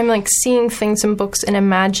 Yeah. I'm like seeing things in books and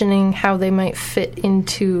imagining how they might fit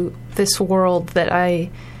into this world that I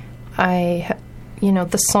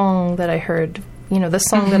the song that I heard, the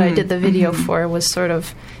song that I did the video for was sort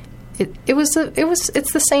of...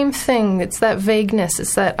 It's the same thing. It's that vagueness.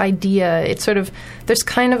 It's that idea. It's sort of, there's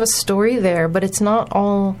kind of a story there, but it's not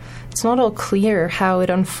all clear how it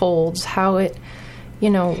unfolds, how it,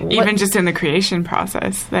 even just in the creation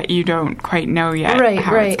process that you don't quite know yet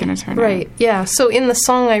how it's going to turn out. Right. Yeah. So in the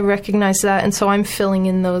song, I recognize that, and so I'm filling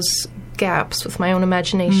in those gaps with my own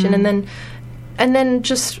imagination, and then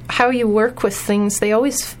just how you work with things.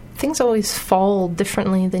 Things always fall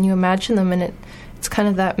differently than you imagine them, and it's kind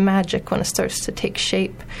of that magic when it starts to take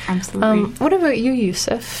shape. Absolutely. What about you,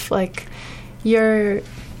 Yusuf? Like, you're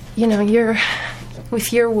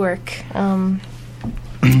with your work.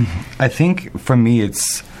 I think for me,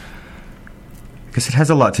 because it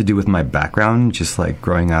has a lot to do with my background, just like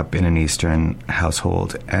growing up in an Eastern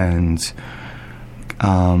household, and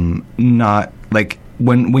not like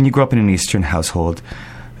when you grow up in an Eastern household,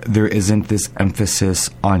 there isn't this emphasis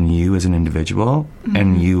on you as an individual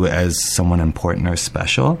and you as someone important or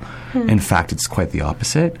special. In fact, it's quite the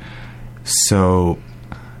opposite. So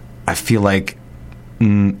I feel like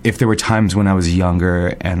if there were times when I was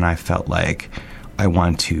younger and I felt like I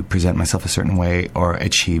wanted to present myself a certain way or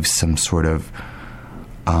achieve some sort of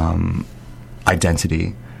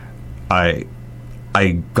identity, I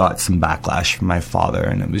got some backlash from my father,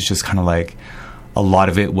 and it was just kind of like a lot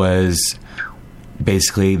of it was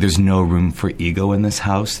basically there's no room for ego in this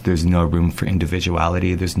house. There's no room for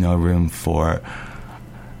individuality. There's no room for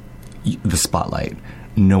the spotlight.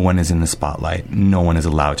 No one is in the spotlight. No one is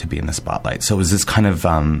allowed to be in the spotlight. So it was this kind of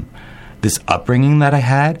this upbringing that I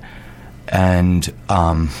had. And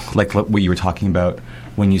like what you were talking about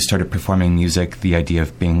when you started performing music, the idea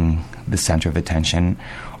of being the center of attention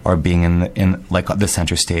or being in like the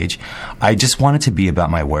center stage. I just want it to be about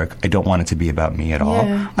my work. I don't want it to be about me at all.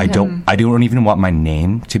 I don't even want my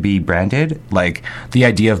name to be branded. Like the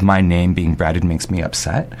idea of my name being branded makes me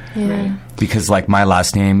upset. Yeah. Because like my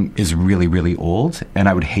last name is really, really old, and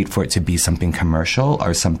I would hate for it to be something commercial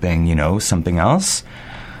or something, something else.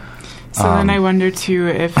 So then I wonder too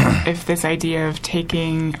if this idea of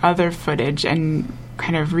taking other footage and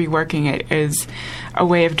kind of reworking it is a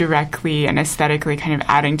way of directly and aesthetically kind of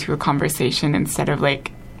adding to a conversation instead of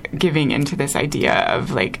like giving into this idea of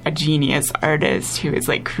like a genius artist who is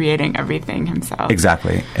like creating everything himself.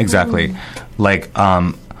 Exactly. Like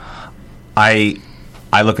I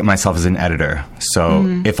look at myself as an editor. So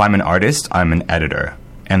if I'm an artist, I'm an editor,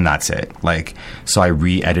 and that's it. Like, so I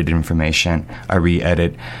re-edit information. I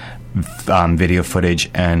re-edit video footage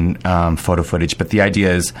and photo footage. But the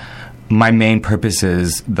idea is, my main purpose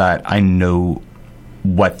is that I know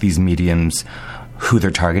what these mediums, who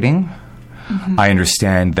they're targeting. I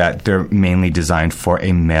understand that they're mainly designed for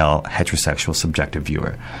a male, heterosexual, subjective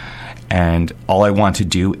viewer. And all I want to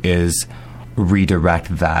do is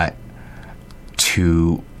redirect that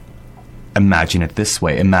to imagine it this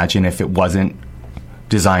way. Imagine if it wasn't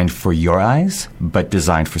designed for your eyes, but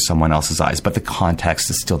designed for someone else's eyes. But the context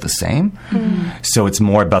is still the same. So it's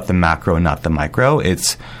more about the macro, not the micro.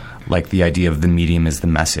 It's like the idea of the medium is the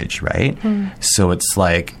message, right? So it's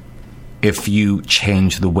like if you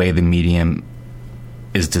change the way the medium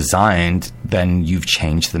is designed, then you've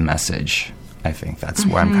changed the message. I think that's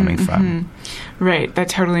where I'm coming from. Right, that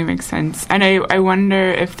totally makes sense. And I wonder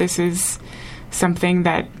if this is something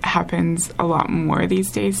that happens a lot more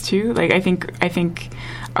these days too. Like I think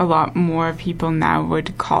a lot more people now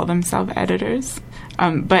would call themselves editors.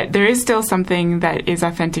 But there is still something that is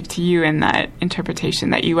authentic to you in that interpretation,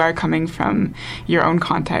 that you are coming from your own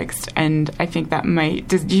context. And I think that might...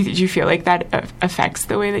 Do you feel like that affects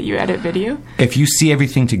the way that you edit video? If you see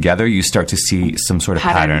everything together, you start to see some sort of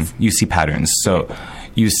pattern. You see patterns. So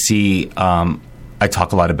you see... I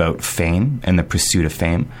talk a lot about fame and the pursuit of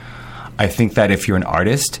fame. I think that if you're an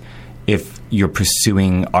artist, if you're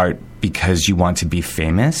pursuing art because you want to be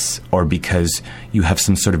famous or because you have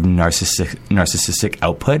some sort of narcissistic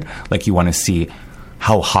output, like you want to see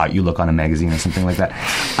how hot you look on a magazine or something like that,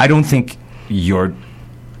 I don't think you're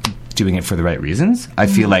doing it for the right reasons. I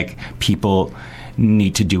feel like people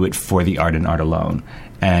need to do it for the art and art alone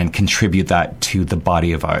and contribute that to the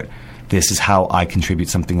body of art. This is how I contribute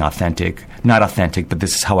something authentic. Not authentic, but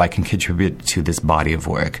this is how I can contribute to this body of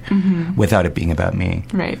work without it being about me.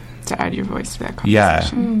 Right. To add your voice to that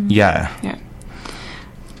conversation. Yeah.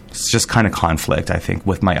 It's just kind of conflict, I think,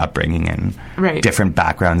 with my upbringing and different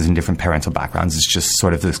backgrounds and different parental backgrounds. It's just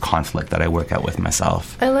sort of this conflict that I work out with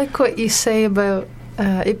myself. I like what you say about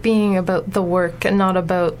it being about the work and not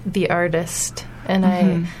about the artist.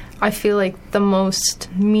 And I feel like the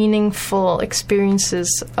most meaningful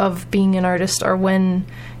experiences of being an artist are when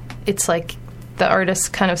it's like the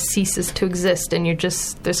artist kind of ceases to exist and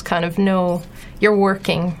there's kind of you're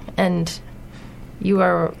working and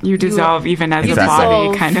you dissolve even as a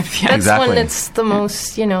body kind of. That's when it's the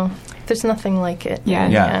most, there's nothing like it.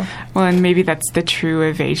 Yeah. Well, and maybe that's the true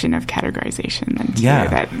evasion of categorization then too,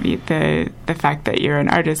 that the fact that you're an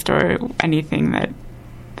artist or anything that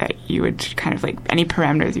you would kind of like any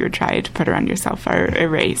parameters you would try to put around yourself are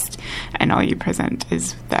erased, and all you present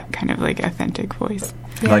is that kind of like authentic voice.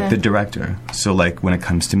 Like the director. So like when it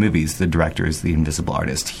comes to movies, the director is the invisible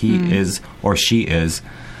artist. He is or she is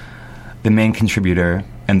the main contributor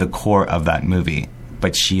and the core of that movie,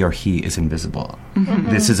 but she or he is invisible.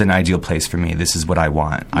 This is an ideal place for me. This is what I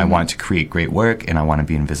want. I want to create great work, and I want to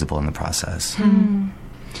be invisible in the process.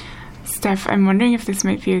 Steph, I'm wondering if this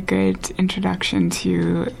might be a good introduction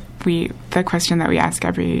to the question that we ask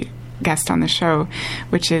every guest on the show,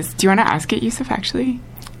 which is, do you want to ask it, Yusuf, actually?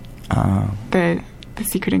 The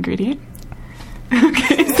secret ingredient?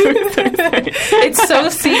 Okay, sorry. It's so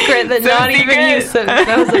secret that not even Yusuf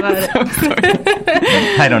knows about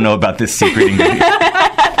it. I don't know about this secret ingredient.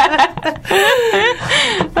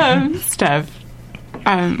 Steph,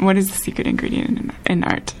 What is the secret ingredient in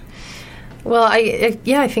art? Well, I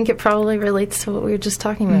think it probably relates to what we were just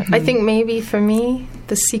talking about. Mm-hmm. I think maybe for me,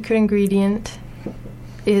 the secret ingredient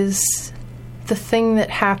is the thing that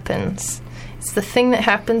happens. It's the thing that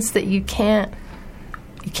happens that you can't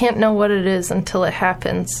know what it is until it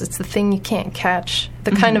happens. It's the thing you can't catch.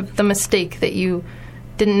 The kind of the mistake that you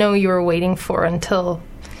didn't know you were waiting for until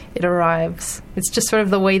it arrives. It's just sort of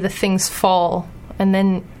the way the things fall, and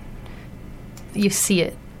then you see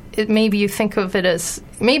it. Maybe you think of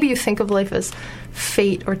life as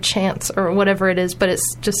fate or chance or whatever it is, but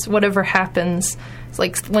it's just whatever happens. It's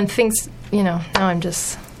like when things, now I'm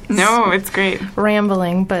just... No, it's great.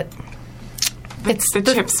 Rambling, but... It's the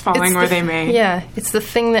chips falling where they may. Yeah, it's the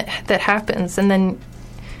thing that happens, and then,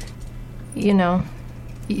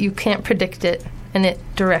 you can't predict it, and it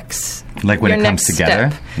directs like when your it comes next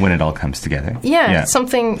together, step. when it all comes together. Yeah,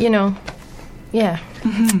 something, yeah.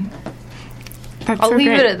 I'll leave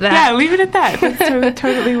it at that. Yeah, leave it at that. That's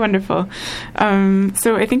totally wonderful.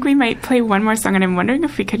 So I think we might play one more song, and I'm wondering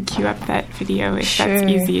if we could cue up that video, if that's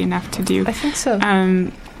easy enough to do. I think so.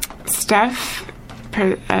 Steph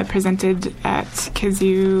presented at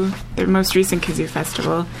Kazoo, their most recent Kazoo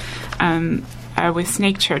festival, with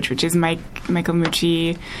Snake Church, which is Michael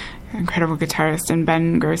Mucci, incredible guitarist, and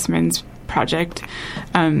Ben Grossman's project.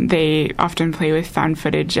 They often play with found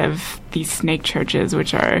footage of these snake churches,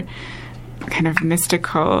 which are kind of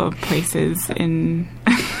mystical places in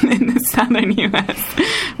the southern U.S.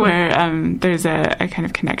 where there's a kind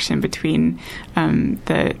of connection between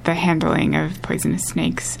the handling of poisonous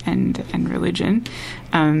snakes and religion.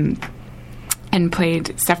 And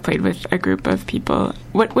Steph played with a group of people.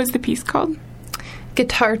 What was the piece called?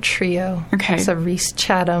 Guitar Trio. Okay. It's a Rhys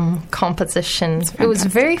Chatham composition. It was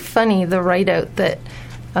very funny, the write-out that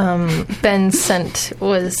Ben sent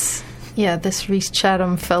was... Yeah, this Rhys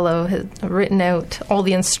Chatham fellow had written out all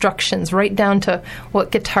the instructions, right down to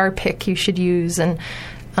what guitar pick you should use, and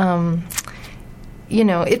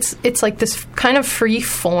it's like this kind of free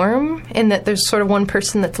form in that there's sort of one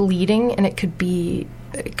person that's leading, and it could be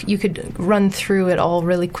you could run through it all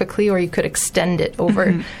really quickly, or you could extend it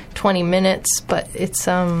over 20 minutes. But it's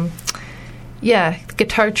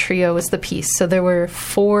Guitar Trio was the piece, so there were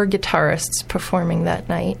 4 guitarists performing that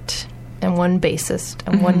night, and 1 bassist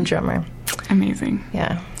and 1 drummer. Amazing.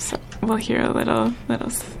 Yeah. So we'll hear a little.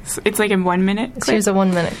 It's like a 1 minute clip. Here's a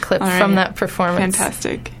 1 minute clip from that performance.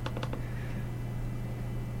 Fantastic.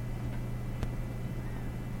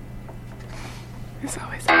 As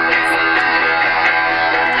always.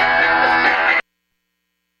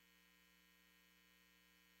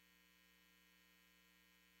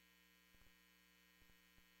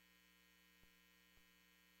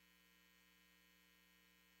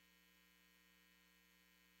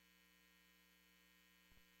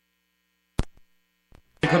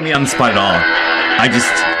 Put me on the spot at all. I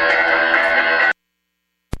just...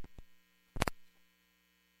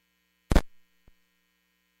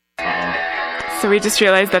 So we just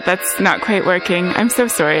realized that that's not quite working. I'm so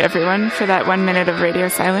sorry, everyone, for that 1 minute of radio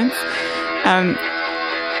silence.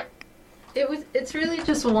 It's really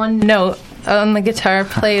just one note on the guitar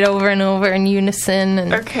played over and over in unison,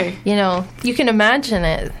 and you can imagine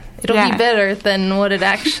it. It'll be better than what it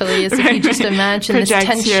actually is if you just imagine this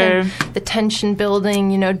tension, the tension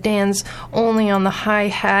building. Dan's only on the hi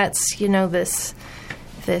hats. This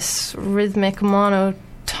rhythmic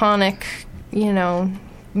monotonic,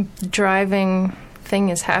 driving thing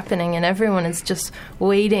is happening, and everyone is just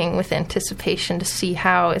waiting with anticipation to see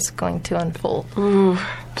how it's going to unfold. Ooh,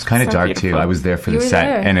 it's kind of dark beautiful. Too. I was there for the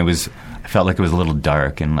set, and I felt like it was a little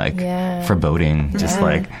dark and foreboding, just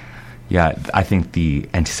like. Yeah, I think the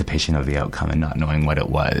anticipation of the outcome and not knowing what it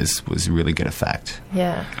was really good effect.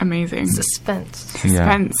 Yeah. Amazing.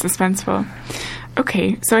 Suspenseful.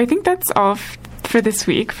 Okay, so I think that's all for this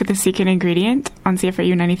week for The Secret Ingredient on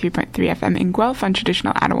CFRU 93.3 FM in Guelph on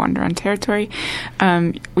traditional Attawandaron territory.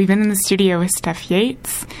 We've been in the studio with Steph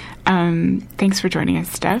Yates. Thanks for joining us,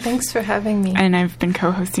 Steph. Thanks for having me. And I've been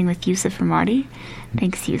co-hosting with Yusuf Ramadi.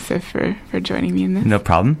 Thanks, Yusuf, for joining me in this. No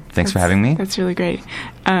problem. Thanks for having me. That's really great.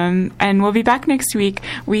 And we'll be back next week.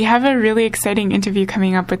 We have a really exciting interview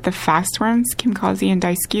coming up with the Fastworms, Kim Causey and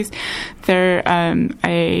Daiskis. They're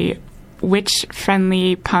a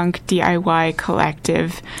witch-friendly punk DIY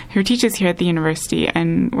collective who teaches here at the university,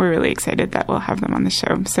 and we're really excited that we'll have them on the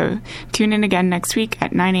show. So tune in again next week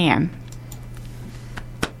at 9 a.m.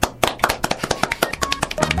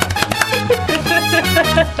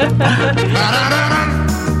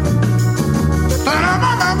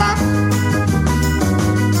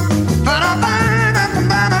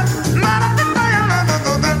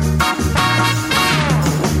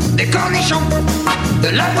 Des cornichons de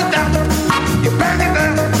la moutarde, du pain du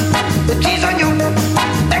beurre, de petits oignons,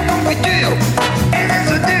 des confitures.